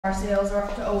Our sales are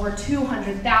up to over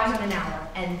 $200,000 an hour,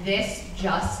 and this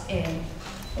just in.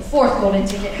 The fourth golden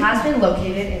ticket has been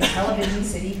located in Television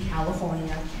City,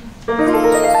 California.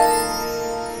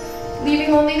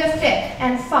 Leaving only the fifth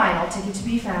and final ticket to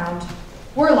be found.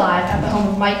 We're live at the home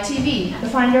of Mike TV, the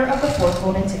finder of the fourth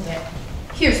golden ticket.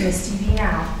 Here's Miss TV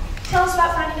now. Tell us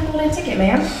about finding a golden ticket,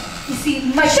 ma'am. You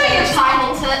see, Mike... Shut your pie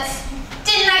hole, toots!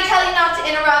 Didn't I tell you not to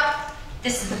interrupt?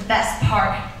 This is the best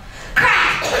part.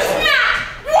 Crack! Smack!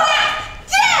 Whack!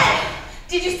 Dead!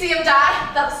 Did you see him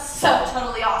die? That was so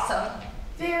totally awesome.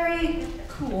 Very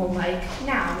cool, Mike.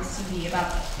 Now, Miss TV,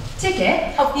 about the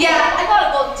ticket. Oh, yeah, I got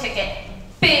a golden ticket.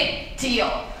 Big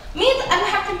deal. Means I'm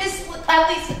gonna have to miss at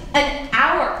least an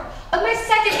hour of my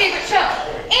second favorite show.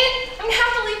 And I'm gonna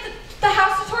have to leave the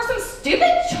house to tour some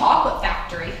stupid chocolate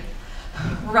factory.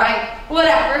 Right,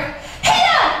 whatever. Hit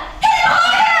him! Hit him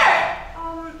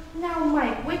harder! Now,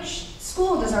 Mike, which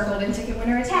school does our golden ticket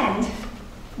winner attend?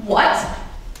 What?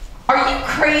 Are you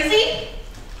crazy?